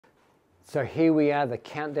So here we are, the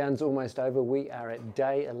countdown's almost over. We are at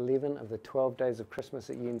day 11 of the 12 days of Christmas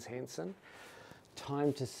at Jens Hansen.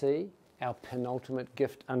 Time to see our penultimate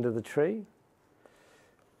gift under the tree.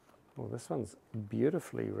 Well, this one's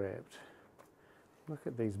beautifully wrapped. Look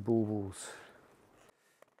at these baubles.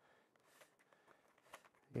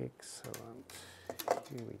 Excellent.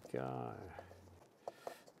 Here we go.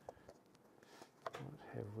 What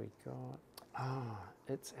have we got? Ah,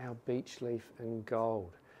 it's our beech leaf in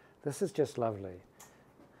gold. This is just lovely.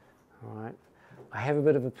 All right. I have a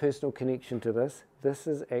bit of a personal connection to this. This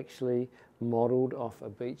is actually modelled off a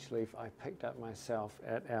beech leaf I picked up myself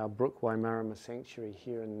at our Brook Waimarama sanctuary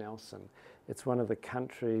here in Nelson. It's one of the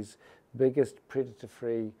country's biggest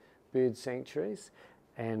predator-free bird sanctuaries,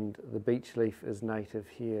 and the beech leaf is native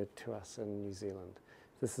here to us in New Zealand.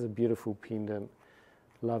 This is a beautiful pendant,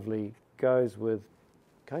 lovely, goes with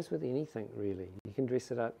anything really. You can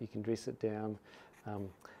dress it up, you can dress it down.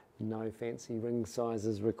 No fancy ring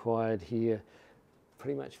sizes required here.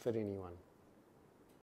 Pretty much fit anyone.